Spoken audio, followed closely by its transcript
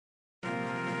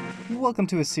Welcome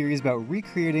to a series about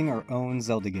recreating our own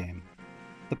Zelda game.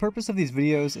 The purpose of these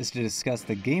videos is to discuss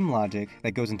the game logic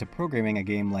that goes into programming a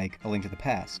game like A Link to the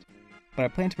Past, but I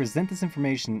plan to present this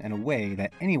information in a way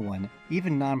that anyone,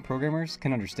 even non-programmers,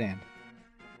 can understand.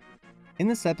 In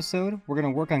this episode, we're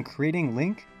going to work on creating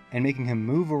Link and making him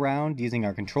move around using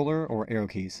our controller or arrow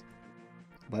keys.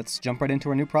 Let's jump right into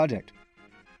our new project.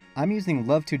 I'm using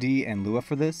Love2D and Lua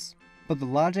for this, but the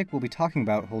logic we'll be talking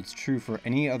about holds true for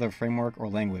any other framework or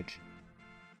language.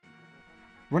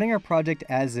 Running our project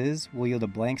as is will yield a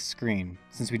blank screen,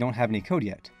 since we don't have any code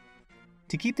yet.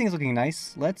 To keep things looking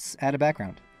nice, let's add a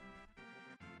background.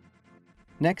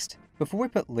 Next, before we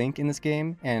put Link in this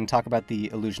game and talk about the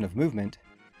illusion of movement,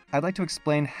 I'd like to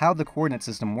explain how the coordinate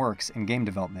system works in game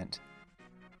development.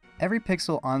 Every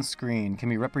pixel on screen can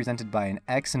be represented by an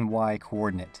X and Y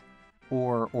coordinate,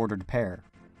 or ordered pair.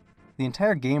 The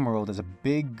entire game world is a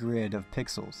big grid of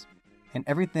pixels, and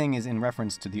everything is in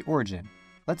reference to the origin.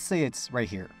 Let's say it's right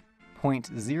here,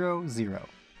 0.00.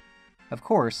 Of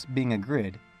course, being a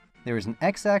grid, there is an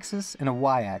x-axis and a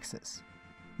y-axis.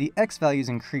 The x values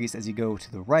increase as you go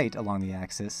to the right along the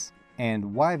axis,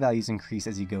 and y values increase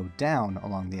as you go down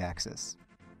along the axis.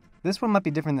 This one might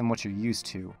be different than what you're used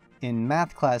to. In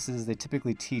math classes, they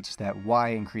typically teach that y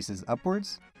increases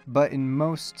upwards, but in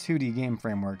most 2D game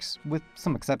frameworks, with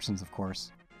some exceptions of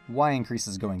course, y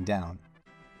increases going down.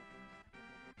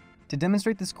 To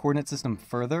demonstrate this coordinate system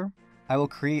further, I will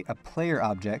create a player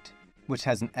object, which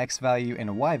has an x value and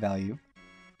a y value.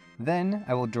 Then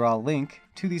I will draw a link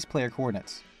to these player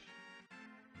coordinates.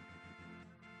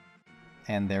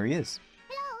 And there he is.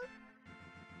 Hello.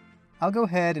 I'll go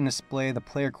ahead and display the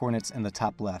player coordinates in the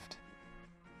top left.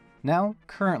 Now,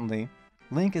 currently,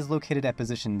 Link is located at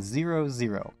position 0,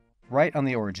 0, right on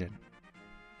the origin.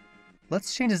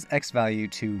 Let's change his x value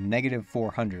to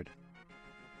 -400.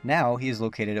 Now he is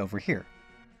located over here.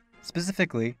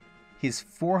 Specifically, he is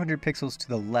 400 pixels to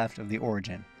the left of the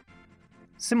origin.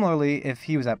 Similarly, if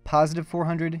he was at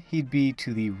 +400, he'd be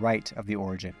to the right of the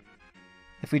origin.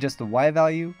 If we adjust the y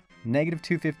value,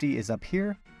 -250 is up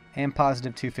here, and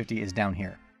 +250 is down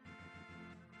here.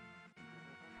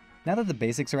 Now that the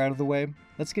basics are out of the way,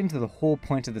 let's get into the whole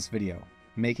point of this video,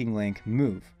 making Link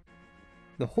move.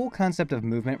 The whole concept of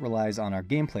movement relies on our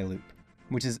gameplay loop,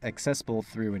 which is accessible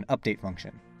through an update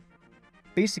function.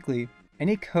 Basically,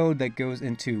 any code that goes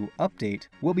into update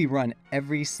will be run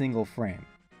every single frame.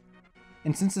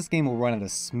 And since this game will run at a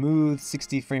smooth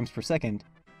 60 frames per second,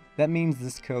 that means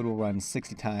this code will run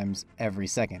 60 times every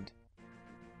second.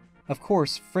 Of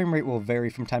course, frame rate will vary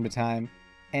from time to time,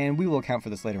 and we will account for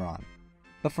this later on.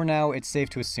 But for now, it's safe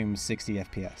to assume 60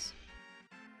 FPS.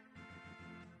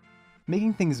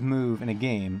 Making things move in a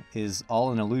game is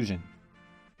all an illusion.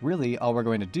 Really, all we're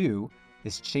going to do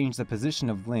is change the position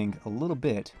of Link a little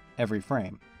bit every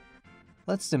frame.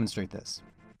 Let's demonstrate this.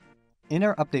 In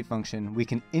our update function, we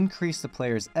can increase the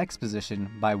player's X position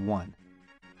by 1.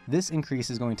 This increase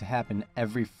is going to happen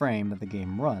every frame that the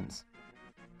game runs.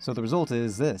 So the result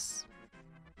is this.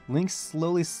 Link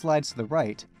slowly slides to the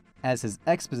right as his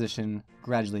X position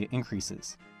gradually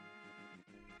increases.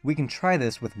 We can try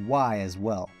this with Y as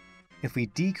well. If we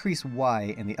decrease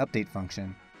Y in the update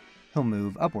function, he'll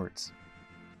move upwards.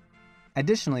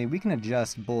 Additionally, we can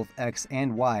adjust both X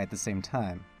and Y at the same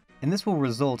time, and this will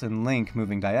result in Link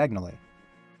moving diagonally.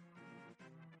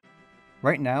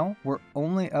 Right now, we're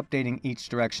only updating each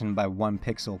direction by 1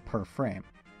 pixel per frame.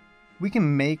 We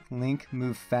can make Link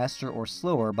move faster or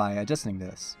slower by adjusting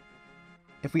this.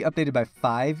 If we update it by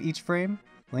 5 each frame,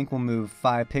 Link will move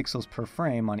 5 pixels per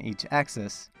frame on each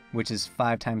axis, which is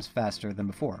 5 times faster than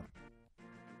before.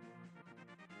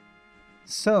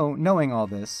 So, knowing all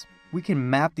this, we can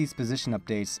map these position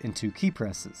updates into key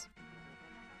presses.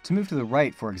 To move to the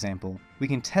right, for example, we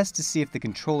can test to see if the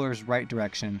controller's right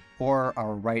direction or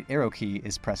our right arrow key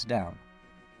is pressed down.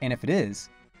 And if it is,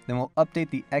 then we'll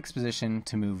update the X position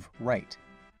to move right.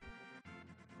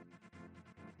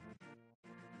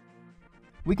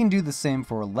 We can do the same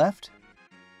for left,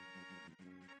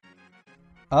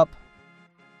 up,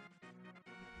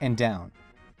 and down.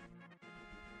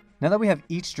 Now that we have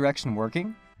each direction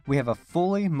working, we have a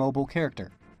fully mobile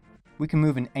character. We can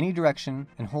move in any direction,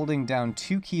 and holding down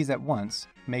 2 keys at once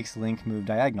makes Link move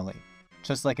diagonally,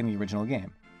 just like in the original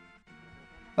game.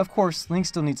 Of course, Link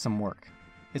still needs some work.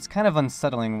 It's kind of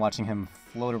unsettling watching him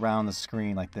float around the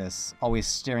screen like this, always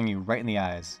staring you right in the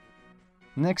eyes.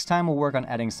 Next time we'll work on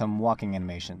adding some walking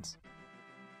animations.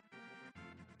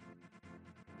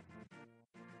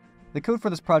 The code for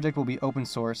this project will be open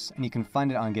source, and you can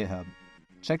find it on GitHub.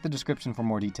 Check the description for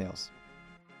more details.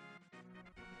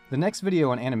 The next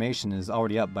video on animation is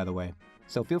already up, by the way,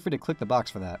 so feel free to click the box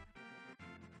for that.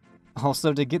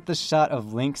 Also, to get the shot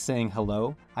of Link saying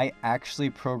hello, I actually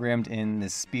programmed in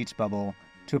this speech bubble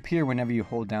to appear whenever you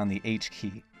hold down the H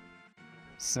key.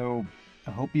 So,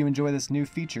 I hope you enjoy this new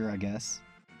feature, I guess.